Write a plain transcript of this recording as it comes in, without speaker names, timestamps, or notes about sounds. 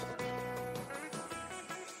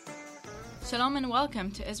Shalom and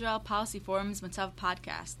welcome to Israel Policy Forum's Matzav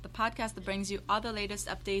podcast, the podcast that brings you all the latest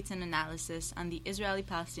updates and analysis on the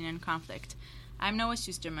Israeli-Palestinian conflict. I'm Noah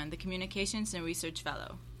Schusterman, the Communications and Research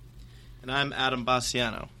Fellow. And I'm Adam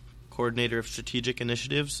Bassiano, Coordinator of Strategic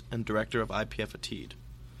Initiatives and Director of IPF Atid.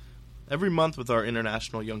 Every month with our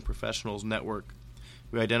International Young Professionals Network,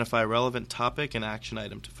 we identify a relevant topic and action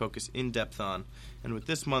item to focus in-depth on, and with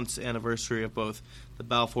this month's anniversary of both the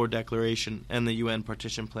Balfour Declaration and the UN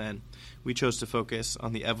Partition Plan, we chose to focus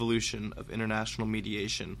on the evolution of international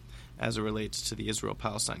mediation as it relates to the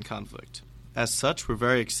Israel-Palestine conflict. As such, we're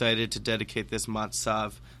very excited to dedicate this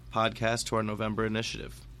Matzav podcast to our November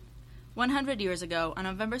initiative. 100 years ago, on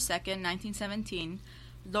November 2nd, 1917,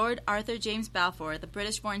 Lord Arthur James Balfour, the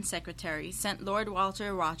British Foreign Secretary, sent Lord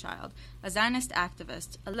Walter Rothschild, a Zionist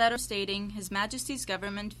activist, a letter stating His Majesty's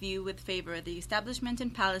government view with favor the establishment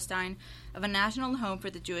in Palestine of a national home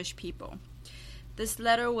for the Jewish people. This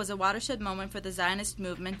letter was a watershed moment for the Zionist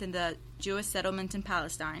movement in the Jewish settlement in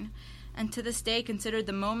Palestine, and to this day considered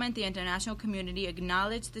the moment the international community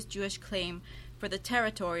acknowledged this Jewish claim for the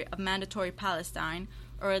territory of mandatory Palestine,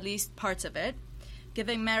 or at least parts of it,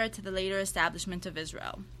 giving merit to the later establishment of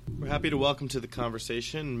Israel. We're happy to welcome to the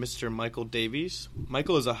conversation Mr. Michael Davies.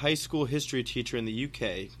 Michael is a high school history teacher in the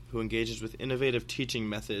UK who engages with innovative teaching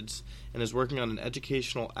methods and is working on an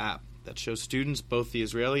educational app that shows students both the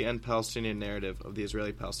Israeli and Palestinian narrative of the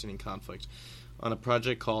Israeli-Palestinian conflict on a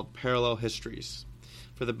project called Parallel Histories.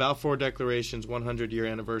 For the Balfour Declaration's 100-year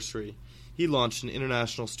anniversary, he launched an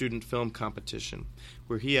international student film competition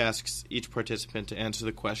where he asks each participant to answer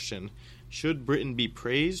the question, should Britain be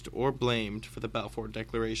praised or blamed for the Balfour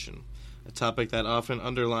Declaration? A topic that often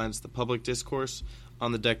underlines the public discourse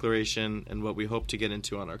on the Declaration and what we hope to get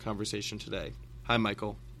into on our conversation today. Hi,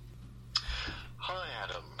 Michael. Hi,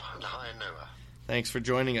 Adam. And hi, Noah. Thanks for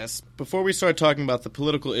joining us. Before we start talking about the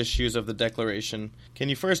political issues of the Declaration, can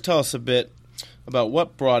you first tell us a bit about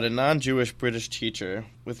what brought a non-Jewish British teacher,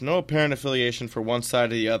 with no apparent affiliation for one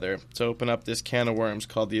side or the other, to open up this can of worms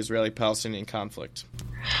called the Israeli-Palestinian conflict?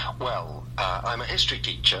 Well, I'm a history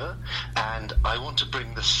teacher, and I want to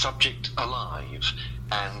bring the subject alive,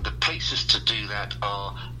 and the places to do that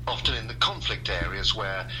are often in the conflict areas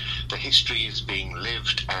where the history is being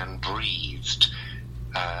lived and breathed.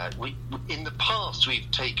 In the past, we've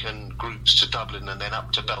taken groups to Dublin and then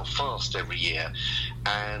up to Belfast every year,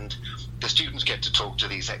 and the students get to talk to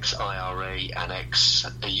these ex-IRA and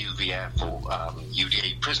ex-UVF or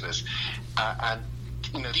UDA prisoners, and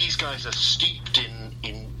you know, these guys are steeped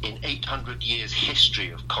in 800 years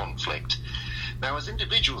history of conflict. Now, as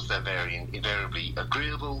individuals, they're very invariably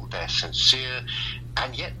agreeable, they're sincere,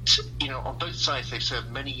 and yet, you know, on both sides, they've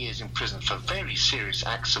served many years in prison for very serious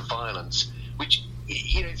acts of violence, which,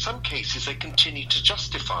 you know, in some cases, they continue to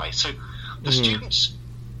justify. So the students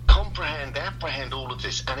apprehend all of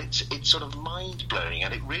this, and it's sort of mind-blowing,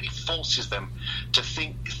 and it really forces them to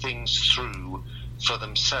think things through for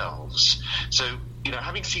themselves. So, you know,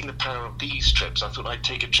 having seen the power of these trips, I thought I'd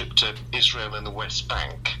take a trip to Israel and the West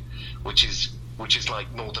Bank, which is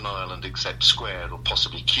like Northern Ireland except squared or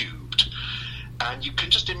possibly cubed. And you can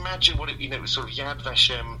just imagine what it was sort of Yad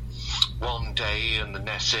Vashem one day and the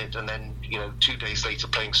Knesset, and then, you know, 2 days later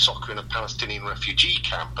playing soccer in a Palestinian refugee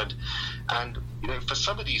camp. And you know, for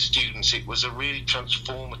some of these students, it was a really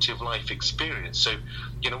transformative life experience. So,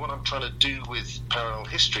 you know, what I'm trying to do with Parallel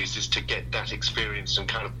Histories is to get that experience and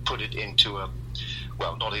kind of put it into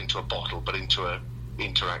not into a bottle, but into a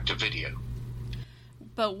interactive video.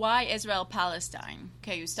 But why Israel-Palestine?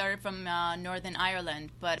 Okay, you started from Northern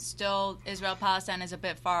Ireland, but still Israel-Palestine is a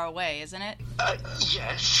bit far away, isn't it?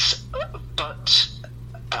 Yes, but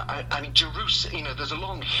I mean, Jerusalem, you know, there's a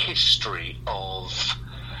long history of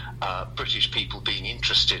British people being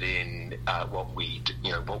interested in what we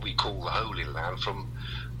call the Holy Land from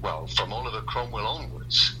Oliver Cromwell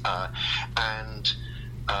onwards, and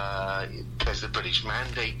there's the British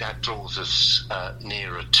Mandate that draws us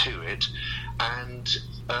nearer to it. And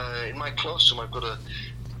in my classroom, I've got a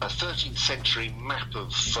 13th century map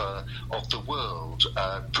of the world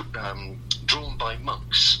drawn by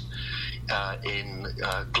monks in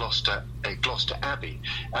Gloucester Abbey,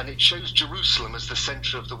 and it shows Jerusalem as the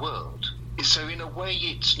centre of the world. So in a way,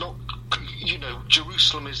 it's not, you know,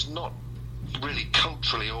 Jerusalem is not really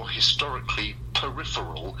culturally or historically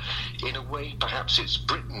peripheral. In a way, perhaps it's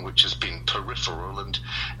Britain which has been peripheral,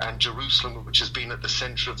 and Jerusalem which has been at the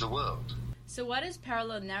centre of the world. So what is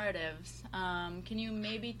Parallel Narratives? Can you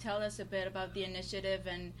maybe tell us a bit about the initiative,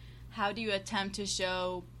 and how do you attempt to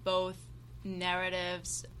show both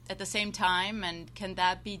narratives at the same time, and can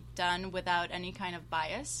that be done without any kind of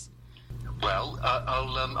bias? Well,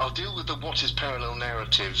 I'll deal with the what is parallel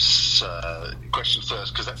narratives question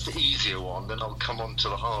first, because that's the easier one. Then I'll come on to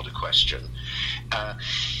the harder question.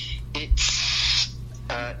 It's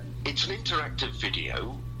an interactive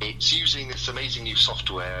video. It's using this amazing new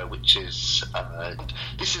software, which is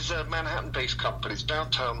this is a Manhattan-based company. It's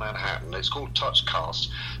downtown Manhattan. It's called TouchCast.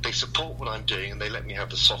 They support what I'm doing, and they let me have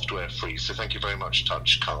the software free. So thank you very much,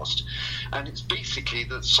 TouchCast. And it's basically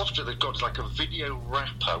the software they've got is like a video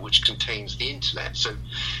wrapper which contains the internet. So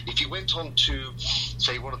if you went on to,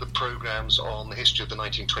 say, one of the programs on the history of the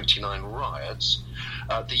 1929 riots,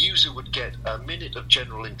 the user would get a minute of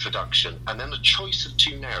general introduction and then a choice of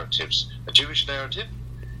two narratives: a Jewish narrative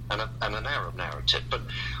and an Arab narrative. But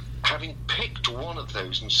having picked one of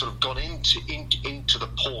those and sort of gone into the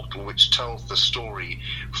portal which tells the story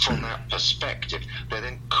from that perspective, they're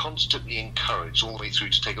then constantly encouraged all the way through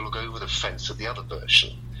to take a look over the fence at the other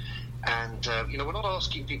version. And we're not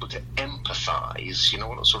asking people to empathise. We're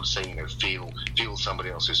not sort of saying feel somebody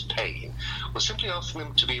else's pain. We're simply asking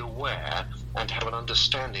them to be aware and have an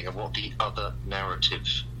understanding of what the other narrative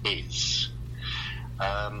is.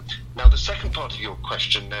 Now, the second part of your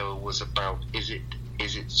question, Noah, was about is it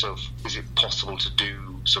possible to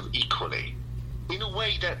do sort of equally? In a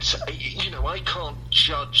way that I can't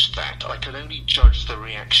judge that. I can only judge the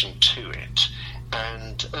reaction to it.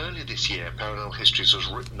 And earlier this year, Parallel Histories was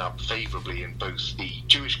written up favourably in both the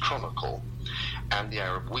Jewish Chronicle and the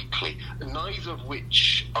Arab Weekly, neither of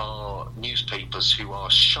which are newspapers who are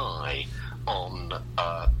shy on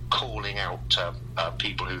calling out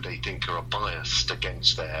people who they think are biased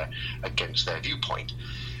against their viewpoint.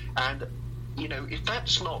 And if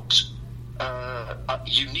that's not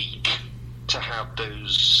unique to have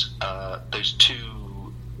those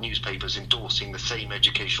two newspapers endorsing the same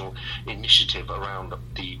educational initiative around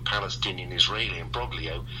the Palestinian-Israeli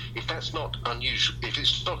imbroglio, if that's not unusual, if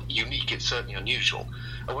it's not unique, it's certainly unusual.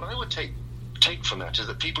 And what I would take from that is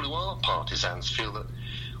that people who are partisans feel that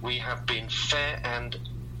we have been fair and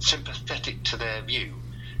sympathetic to their view.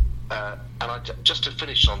 And just to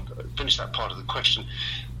finish that part of the question,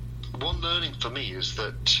 one learning for me is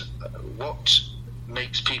that what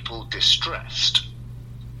makes people distressed,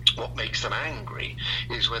 what makes them angry,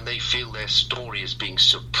 is when they feel their story is being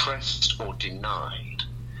suppressed or denied.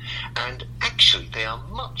 And actually, they are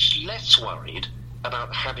much less worried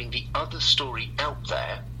about having the other story out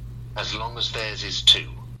there as long as theirs is too.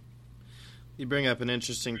 You bring up an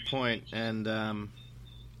interesting point, and I'm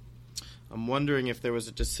wondering if there was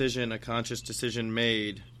a conscious decision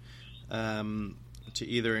made to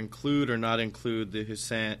either include or not include the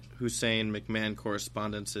Hussein-McMahon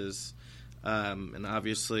correspondences. And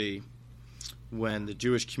obviously, when the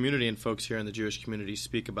Jewish community and folks here in the Jewish community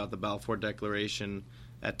speak about the Balfour Declaration,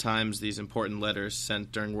 at times these important letters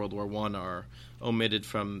sent during World War I are omitted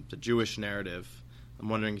from the Jewish narrative. I'm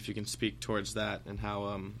wondering if you can speak towards that and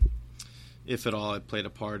how, if at all, it played a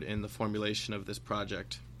part in the formulation of this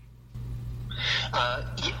project.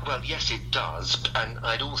 Well, yes, it does. And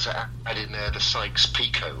I'd also add in there the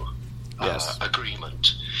Sykes-Picot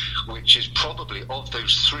agreement, which is probably, of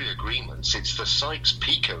those three agreements, it's the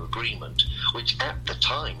Sykes-Picot agreement, which at the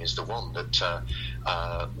time is the one that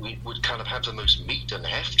we would kind of have the most meat and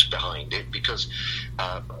heft behind it, because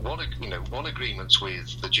one agreement's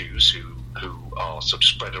with the Jews who are sort of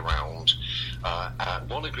spread around, and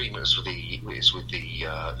one agreement is with the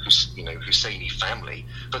Husseini family,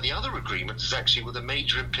 but the other agreement is actually with a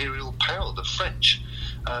major imperial power, the French.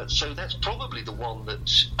 So that's probably the one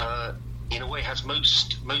that in a way has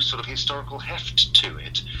most sort of historical heft to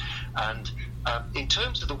it. And in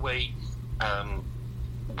terms of the way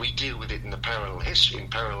we deal with it in parallel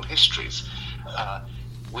histories,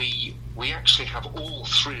 we actually have all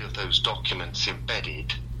three of those documents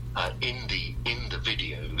embedded in the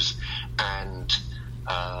videos, and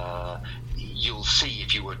you'll see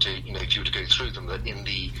if you were to go through them that in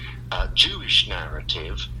the Jewish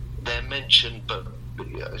narrative they're mentioned, but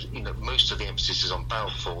most of the emphasis is on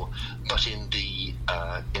Balfour. But in the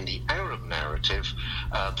Arab narrative,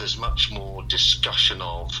 there's much more discussion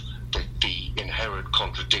of the inherent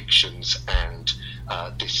contradictions and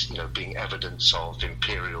this, being evidence of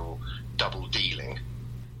imperial double dealing.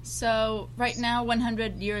 So, right now,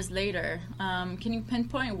 100 years later, can you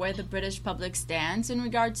pinpoint where the British public stands in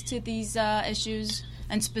regards to these issues,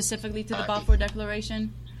 and specifically to the Balfour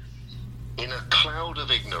Declaration? In a cloud of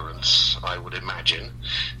ignorance, I would imagine.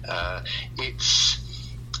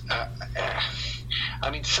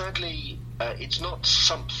 Sadly, it's not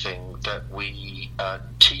something that we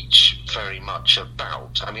teach very much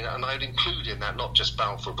about. I mean, and I'd include in that not just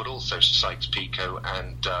Balfour, but also Sykes-Picot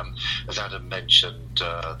and, as Adam mentioned,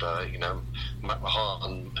 the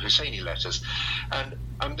McMahon Husseini letters. And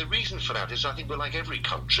the reason for that is, I think we're like every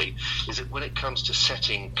country, is that when it comes to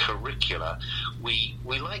setting curricula, we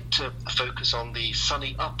like to focus on the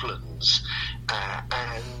sunny uplands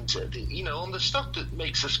and on the stuff that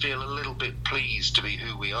makes us feel a little bit pleased to be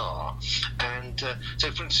who we are. And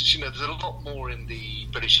so, for instance, there's a lot more in the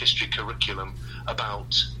British history curriculum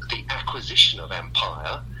about the acquisition of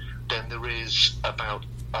empire than there is about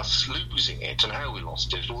us losing it and how we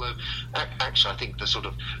lost it. Although, actually, I think the sort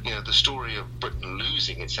of, the story of Britain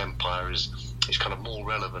losing its empire is kind of more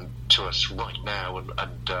relevant to us right now and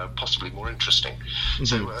possibly more interesting. Mm-hmm.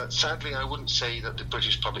 So, sadly, I wouldn't say that the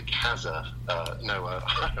British public has I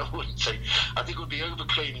wouldn't say. I think it would be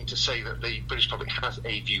overclaiming to say that the British public has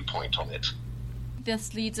a viewpoint on it.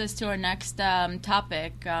 This leads us to our next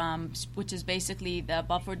topic, which is basically the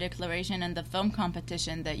Balfour Declaration and the film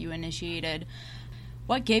competition that you initiated.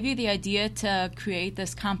 What gave you the idea to create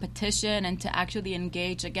this competition and to actually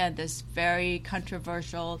engage, again, this very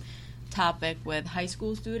controversial topic with high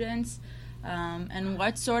school students? And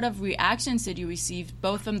what sort of reactions did you receive,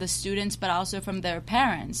 both from the students but also from their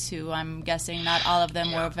parents, who I'm guessing not all of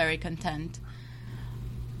them were very content?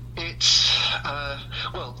 It's,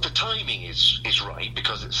 the timing is right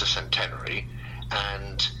because it's a centenary.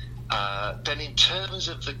 And then in terms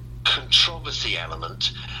of the controversy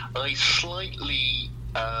element, I slightly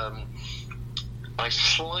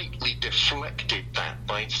deflected that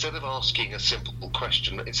by, instead of asking a simple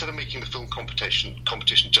question, instead of making the film competition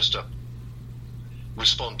just a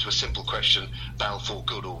respond to a simple question, Balfour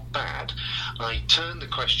good or bad, I turned the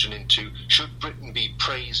question into, should Britain be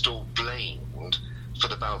praised or blamed for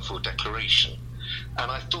the Balfour Declaration?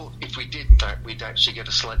 And I thought if we did that, we'd actually get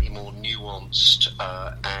a slightly more nuanced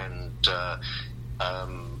and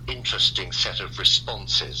interesting set of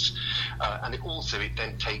responses. And it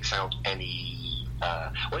then takes out any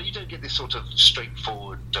you don't get this sort of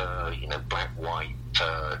straightforward black-white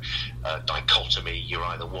dichotomy, you're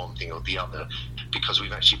either one thing or the other, because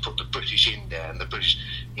we've actually put the British in there, and the British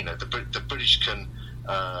the British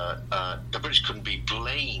couldn't be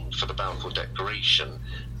blamed for the Balfour Declaration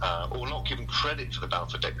or not given credit for the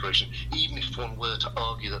Balfour Declaration, even if one were to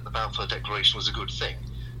argue that the Balfour Declaration was a good thing,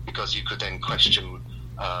 because you could then question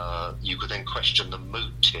the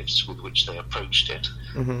motives with which they approached it.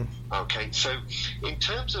 Mm-hmm. Okay, so in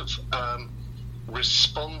terms of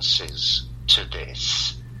responses to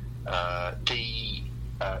this,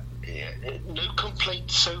 no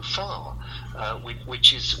complaints so far,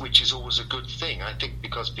 which is always a good thing. I think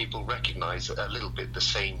because people recognise a little bit the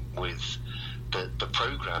same with the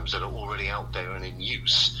programs that are already out there and in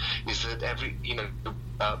use, is that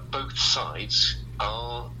both sides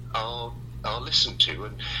are listened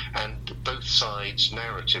to, and both sides'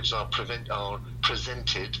 narratives are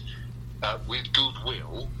presented with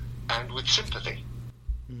goodwill and with sympathy.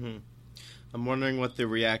 Mm-hmm. I'm wondering what the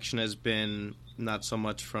reaction has been, not so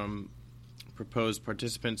much from proposed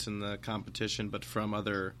participants in the competition, but from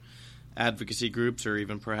other advocacy groups or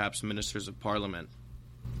even perhaps ministers of parliament.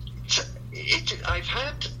 So I've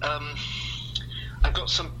got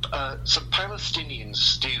some Palestinian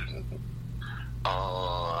students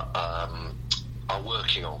are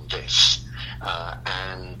working on this,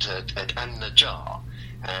 and Najjar,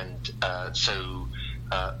 and so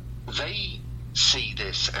they see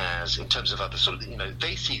this as, in terms of other sort of,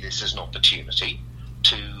 they see this as an opportunity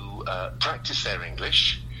to practice their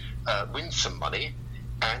English, win some money,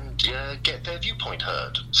 and get their viewpoint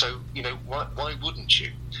heard. So, why wouldn't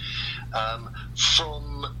you?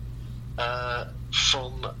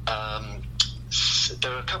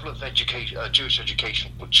 There are a couple of Jewish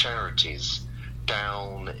educational charities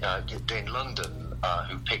down in London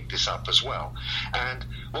who picked this up as well. And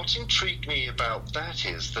what's intrigued me about that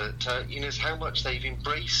is that is how much they've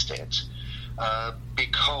embraced it,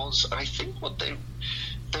 because I think what they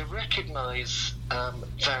recognise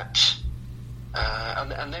that.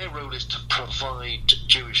 And their role is to provide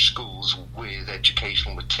Jewish schools with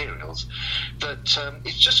educational materials. That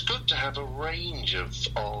it's just good to have a range of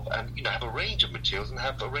materials and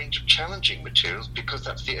have a range of challenging materials, because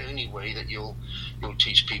that's the only way that you'll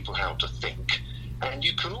teach people how to think. And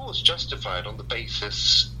you can always justify it on the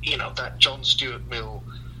basis, that John Stuart Mill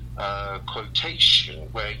quotation,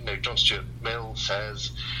 where John Stuart Mill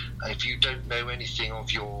says, if you don't know anything of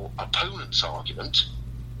your opponent's argument,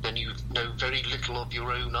 then you know very little of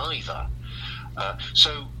your own either.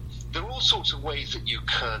 So there are all sorts of ways that you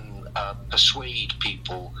can persuade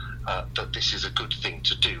people that this is a good thing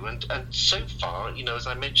to do. And so far, as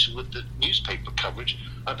I mentioned with the newspaper coverage,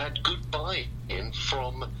 I've had good buy-in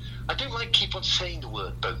from. I don't like keep on saying the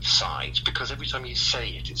word both sides, because every time you say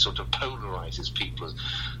it, it sort of polarizes people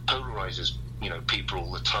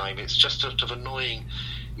all the time. It's just sort of annoying.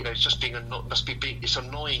 It's just it's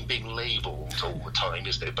annoying being labelled all the time,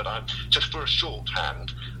 isn't it? But I'm just for a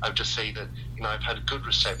shorthand, I would just say that I've had a good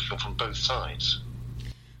reception from both sides.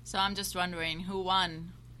 So I'm just wondering who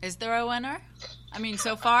won. Is there a winner? I mean,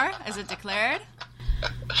 so far, is it declared?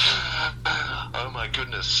 Oh my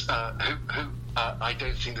goodness! I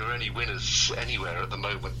don't think there are any winners anywhere at the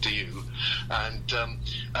moment. Do you? And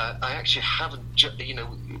I actually haven't.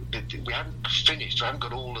 We haven't finished. I haven't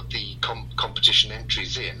got all of the competition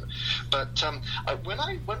entries in. But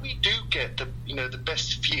when we do get the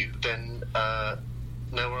best few, then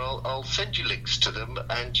I'll send you links to them,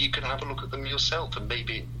 and you can have a look at them yourself, and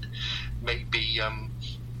maybe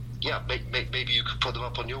you could put them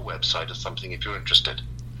up on your website or something if you're interested.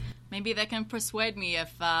 Maybe they can persuade me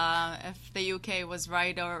if the UK was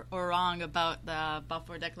right or wrong about the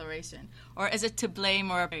Balfour Declaration, or is it to blame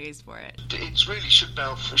or praise for it? It's really should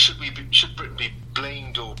Britain be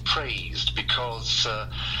blamed or praised, because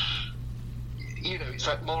it's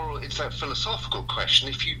that philosophical question.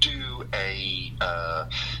 If you do a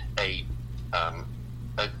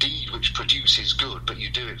deed which produces good, but you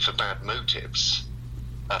do it for bad motives,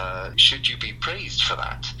 should you be praised for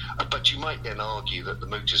that? But you might then argue that the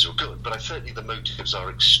motives were good. But certainly the motives are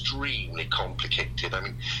extremely complicated. I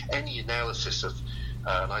mean, any analysis of,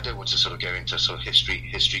 and I don't want to sort of go into sort of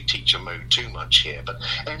history teacher mode too much here, but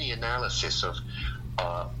any analysis of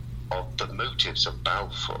the motives of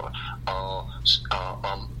Balfour are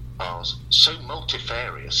so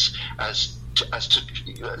multifarious as to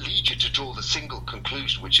lead you to draw the single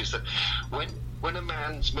conclusion, which is that when a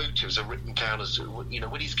man's motives are written down as,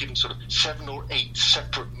 when he's given sort of 7 or 8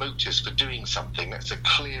 separate motives for doing something, that's a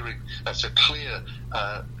clear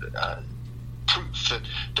proof that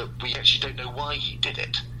we actually don't know why he did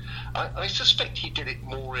it. I suspect he did it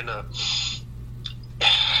more in a,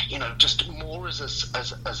 just more as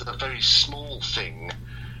a very small thing,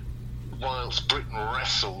 whilst Britain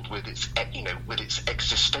wrestled with its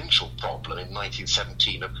existential problem in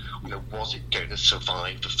 1917 of, was it going to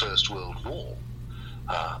survive the First World War?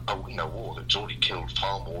 A war that's already killed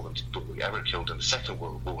far more than we ever killed in the Second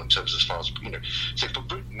World War in terms as far as, so for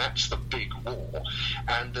Britain that's the big war,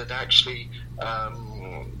 and that actually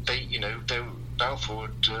Balfour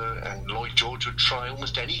and Lloyd George would try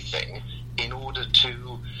almost anything in order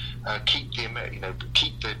to keep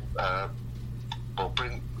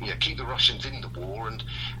the Russians in the war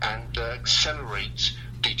and accelerate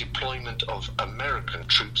the deployment of American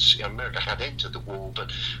troops. America had entered the war,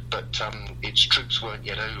 but its troops weren't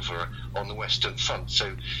yet over on the Western Front.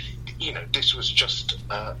 So, this was just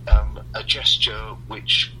a gesture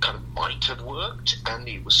which kind of might have worked, and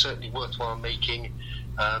it was certainly worthwhile making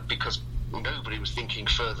because nobody was thinking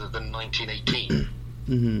further than 1918.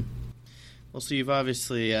 Mm-hmm. Well, so you've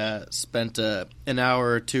obviously spent an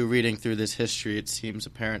hour or two reading through this history. It seems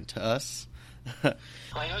apparent to us.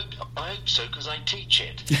 I hope so, because I teach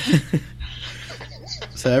it.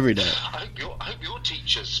 So every day. I hope your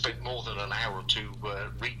teachers spent more than an hour or two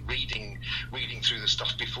reading through the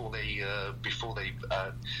stuff before they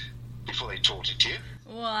taught it to you.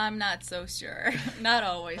 Well, I'm not so sure. Not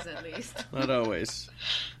always, at least. Not always.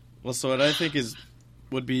 Well, so what I think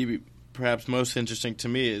would be perhaps most interesting to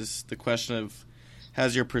me is the question of,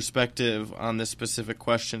 has your perspective on this specific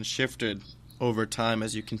question shifted over time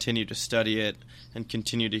as you continue to study it and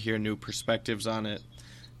continue to hear new perspectives on it?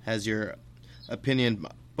 Has your opinion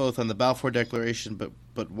both on the Balfour Declaration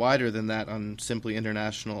but wider than that on simply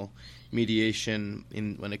international mediation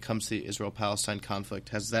when it comes to the Israel-Palestine conflict,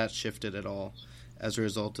 has that shifted at all as a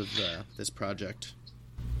result of this project?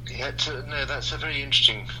 Yeah, that's a very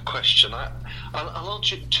interesting question. I'll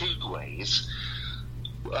answer it in 2 ways.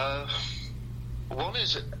 One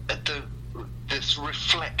is this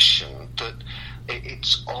reflection that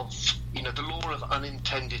it's of the law of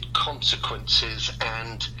unintended consequences,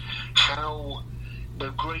 and how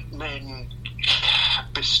great men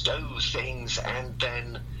bestow things, and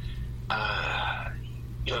then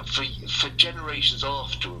for generations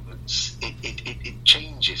afterwards it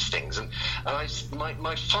changes things. And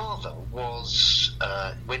my father was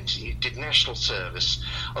he did national service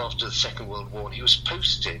after the Second World War, and he was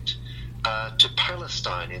posted to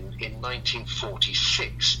Palestine in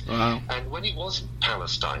 1946. Wow. And when he was in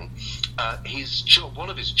Palestine, one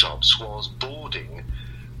of his jobs was boarding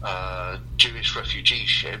Jewish refugee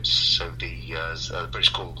ships. So the British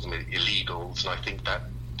called them illegals, and I think that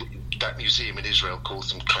that museum in Israel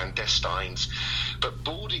calls them clandestines, but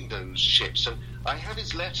boarding those ships. And I have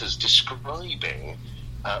his letters describing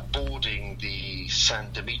boarding the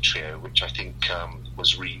San Demetrio, which I think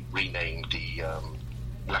was renamed the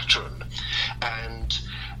Lateran, and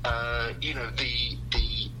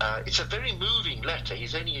it's a very moving letter.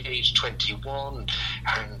 He's only aged 21,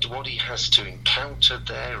 and what he has to encounter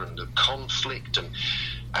there, and the conflict, and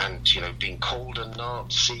being called a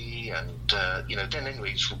Nazi, and then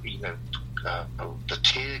anyways, the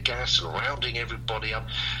tear gas and rounding everybody up,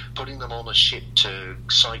 putting them on a ship to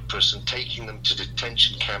Cyprus and taking them to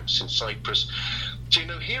detention camps in Cyprus. So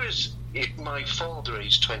here is my father,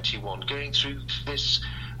 aged 21, going through this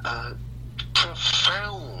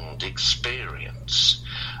profound experience,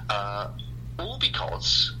 all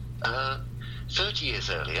because 30 years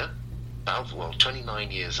earlier,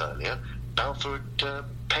 29 years earlier, Balfour had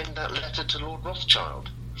penned that letter to Lord Rothschild.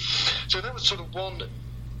 So that was sort of one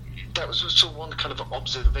kind of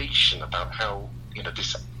observation about how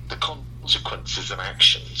the consequences of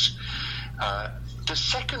actions. The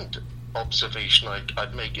second observation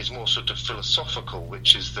I'd make is more sort of philosophical,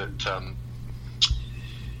 which is that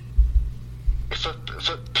for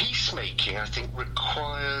peacemaking, I think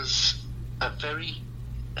requires a very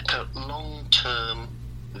long-term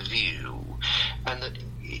view, and that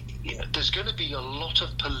there's going to be a lot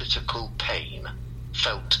of political pain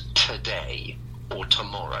felt today or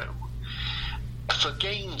tomorrow for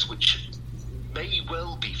gains which may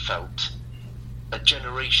well be felt a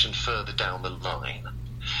generation further down the line.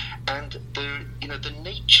 And the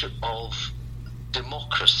nature of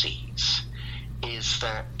democracies is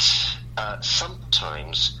that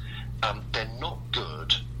sometimes they're not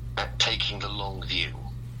good at taking the long view.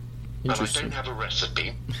 And I don't have a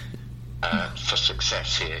recipe for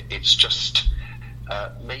success here. It's just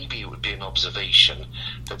maybe it would be an observation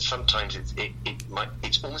that sometimes it's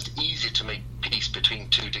almost easier to make peace between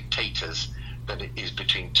two dictators than it is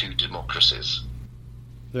between two democracies.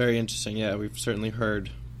 Very interesting. Yeah, we've certainly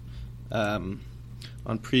heard on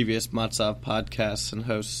previous Matzav podcasts and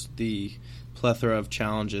hosts the plethora of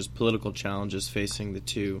challenges, political challenges facing the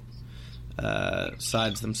two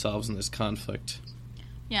sides themselves in this conflict.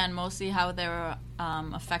 Yeah, and mostly how they're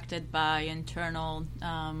affected by internal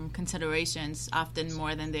considerations, often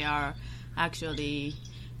more than they are actually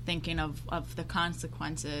thinking of the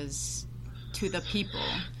consequences to the people.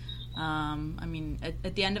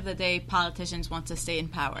 At the end of the day, politicians want to stay in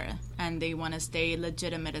power, and they want to stay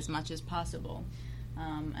legitimate as much as possible.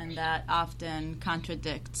 And that often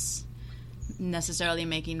contradicts necessarily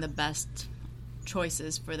making the best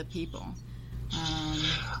choices for the people.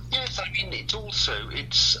 Yes, it's also,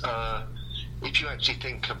 if you actually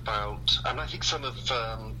think about, and I think some of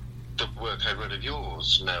the work I read of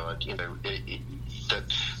yours, Noah,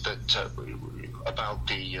 about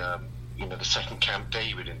the second Camp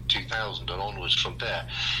David in 2000 and onwards from there,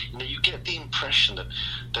 you get the impression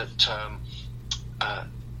that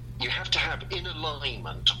you have to have in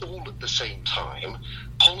alignment, all at the same time,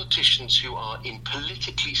 politicians who are in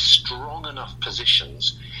politically strong enough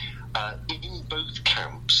positions in both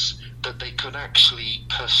camps that they could actually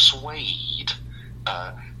persuade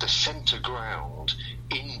the centre ground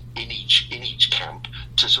in each camp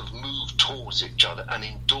to sort of move towards each other and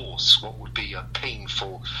endorse what would be a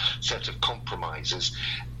painful set of compromises.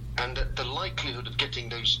 And that the likelihood of getting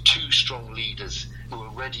those two strong leaders who are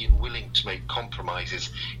ready and willing to make compromises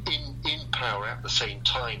in power at the same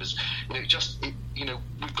time is, we've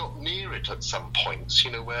got near it at some points,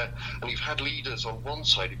 where, and you've had leaders on one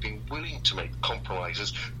side who've been willing to make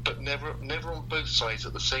compromises, but never on both sides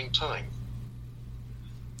at the same time.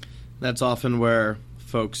 That's often where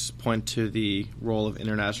folks point to the role of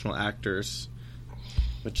international actors,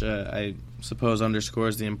 which I suppose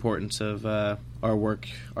underscores the importance of our work,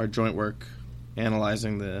 our joint work,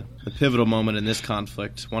 analyzing the pivotal moment in this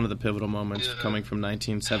conflict, one of the pivotal moments coming from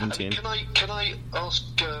 1917. Can I ask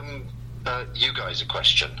you guys a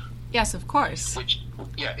question? Yes, of course. I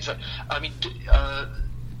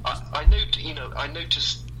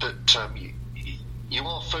noticed that you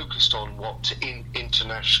are focused on what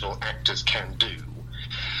international actors can do.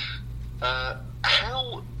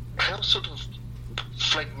 How sort of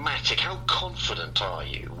phlegmatic, how confident are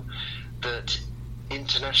you that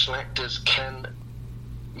international actors are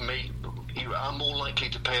more likely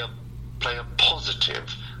to play a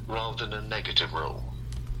positive rather than a negative role?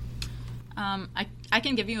 I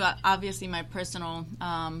can give you obviously my personal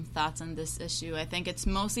thoughts on this issue. I think it's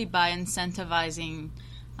mostly by incentivizing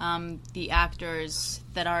the actors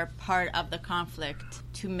that are part of the conflict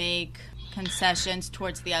to make concessions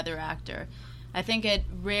towards the other actor. I think it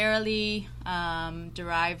rarely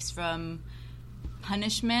derives from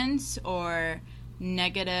punishments or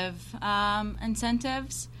negative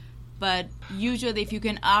incentives. But usually if you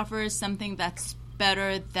can offer something that's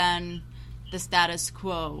better than the status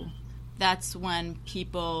quo, that's when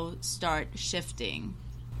people start shifting.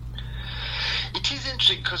 It is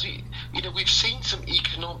interesting because we've seen some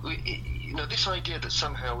economic, this idea that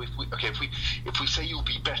somehow if we say you'll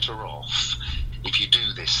be better off if you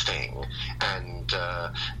do this thing, and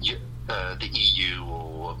the EU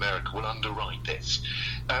or America will underwrite this,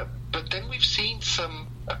 but then we've seen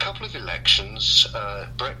a couple of elections,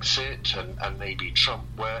 Brexit and maybe Trump,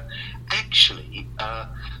 where actually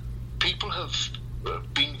people have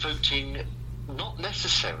been voting not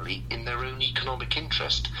necessarily in their own economic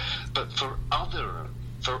interest, but for other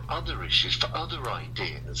issues, for other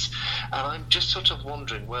ideas. And I'm just sort of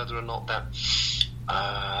wondering whether or not that,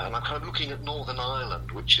 and I'm kind of looking at Northern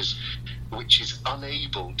Ireland, which is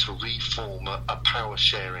unable to reform a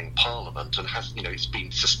power-sharing parliament, and has, it's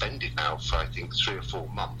been suspended now for I think 3 or 4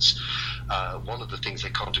 months. One of the things they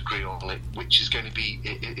can't agree on, which is going to be,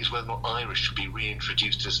 is whether or not Irish should be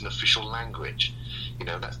reintroduced as an official language.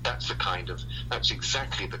 That's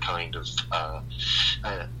exactly the kind of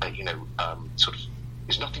sort of.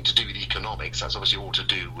 It's nothing to do with economics. That's obviously all to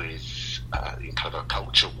do with kind of a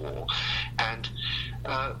culture war. And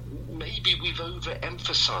maybe we've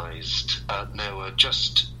overemphasized, Noah,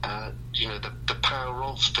 just the power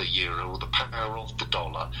of the euro, the power of the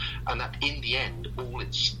dollar, and that in the end, all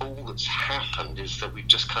that's happened is that we've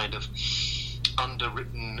just kind of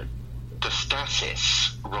underwritten the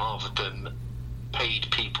stasis rather than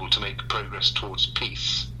paid people to make progress towards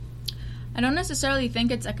peace. I don't necessarily think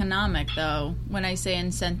it's economic, though, when I say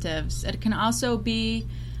incentives. It can also be,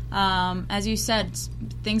 as you said,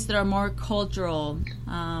 things that are more cultural.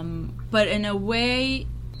 But in a way,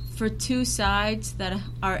 for two sides that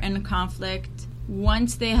are in conflict,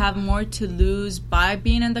 once they have more to lose by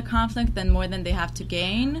being in the conflict than more than they have to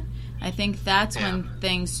gain, I think that's when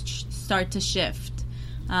things start to shift.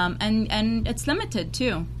 And it's limited,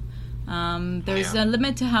 too. There's a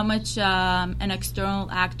limit to how much an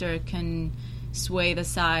external actor can sway the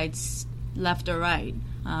sides left or right.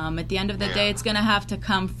 At the end of the day, it's going to have to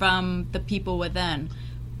come from the people within.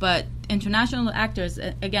 But international actors,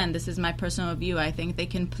 again, this is my personal view, I think they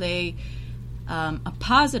can play a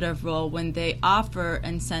positive role when they offer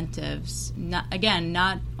incentives,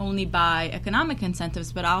 not only by economic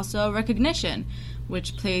incentives, but also recognition,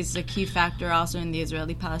 which plays a key factor also in the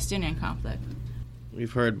Israeli-Palestinian conflict.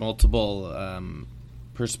 We've heard multiple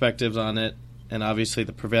perspectives on it, and obviously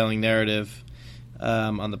the prevailing narrative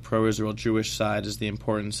on the pro-Israel Jewish side is the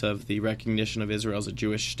importance of the recognition of Israel as a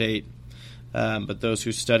Jewish state. But those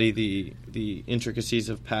who study the intricacies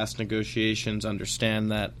of past negotiations understand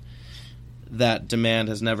that demand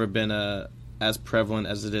has never been as prevalent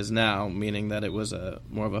as it is now, meaning that it was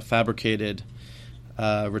more of a fabricated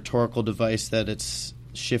rhetorical device that it's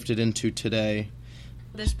shifted into today.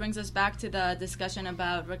 This brings us back to the discussion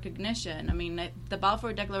about recognition. I mean, the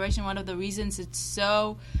Balfour Declaration, one of the reasons it's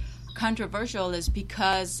so controversial is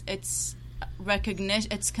because it's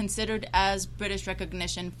considered as British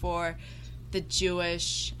recognition for the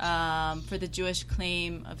Jewish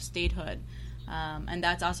claim of statehood. And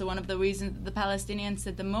that's also one of the reasons the Palestinians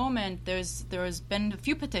at the moment, there's been a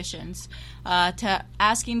few petitions to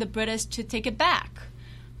asking the British to take it back,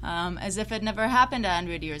 as if it never happened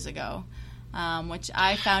 100 years ago. Which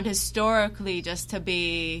I found historically just to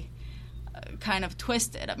be kind of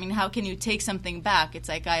twisted. I mean, how can you take something back? It's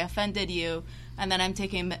like I offended you, and then I'm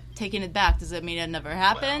taking it back. Does it mean it never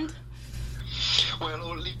happened? Well,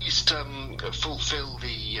 or at least fulfill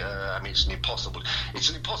the. It's an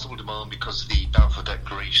impossible demand because the Balfour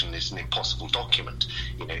Declaration is an impossible document.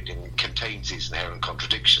 It contains these inherent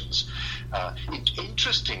contradictions.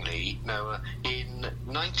 Interestingly, Noah, in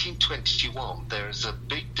 1921, there is a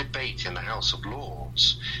big debate in the House of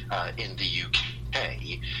Lords in the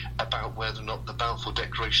UK about whether or not the Balfour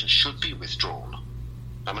Declaration should be withdrawn.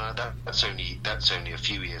 I mean, that's only a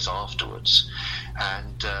few years afterwards,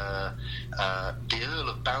 and the Earl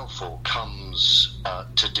of Balfour comes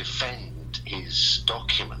to defend his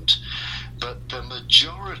document, but the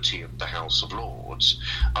majority of the House of Lords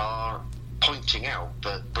are pointing out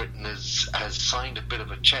that Britain has signed a bit of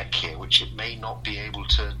a check here, which it may not be able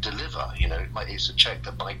to deliver. It's a check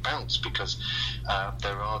that might bounce because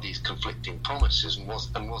there are these conflicting promises, and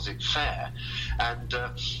was it fair? And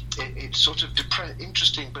it's sort of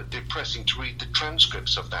interesting but depressing to read the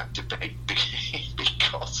transcripts of that debate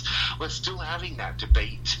because we're still having that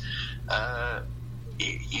debate.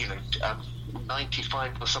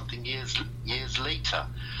 95 or something years later.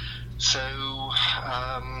 So.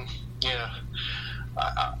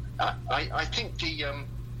 I think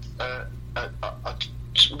I'll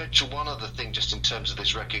mention one other thing just in terms of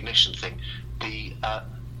this recognition thing.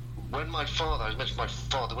 When my father,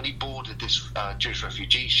 when he boarded this Jewish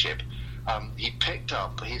refugee ship,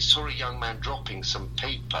 he saw a young man dropping some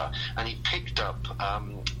paper, and he picked up a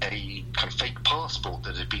kind of fake passport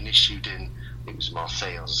that had been issued it was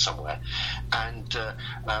Marseille or somewhere, and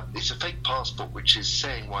it's a fake passport which is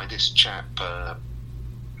saying why this chap,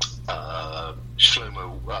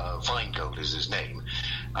 Shlomo Weingold is his name,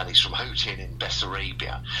 and he's from Hotin in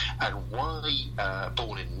Bessarabia, and why,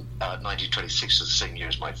 born in 1926, the same year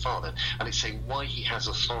as my father, and it's saying why he has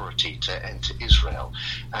authority to enter Israel,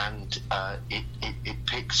 and it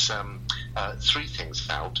picks three things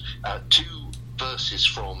out, two verses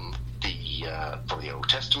from the Old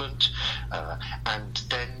Testament, and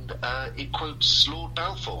then it quotes Lord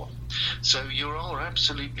Balfour. So you are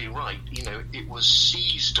absolutely right. It was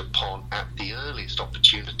seized upon at the earliest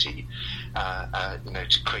opportunity,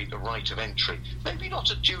 to create a right of entry. Maybe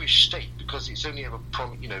not a Jewish state, because it's only ever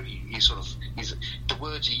the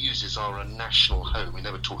words he uses are a national home. He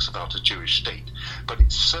never talks about a Jewish state, but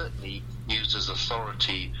it's certainly used as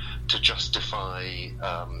authority to justify,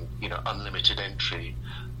 unlimited entry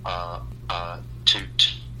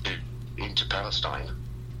into Palestine.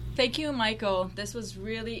 Thank you, Michael. This was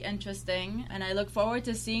really interesting, and I look forward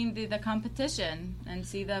to seeing the competition and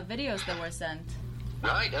see the videos that were sent.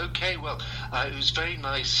 Right, okay, well, it was very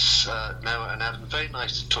nice, Noah and Adam, very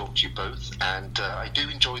nice to talk to you both, and I do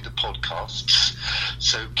enjoy the podcasts,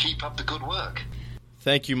 so keep up the good work.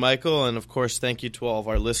 Thank you, Michael, and of course, thank you to all of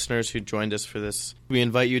our listeners who joined us for this. We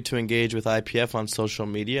invite you to engage with IPF on social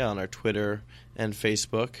media, on our Twitter and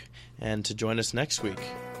Facebook, and to join us next week.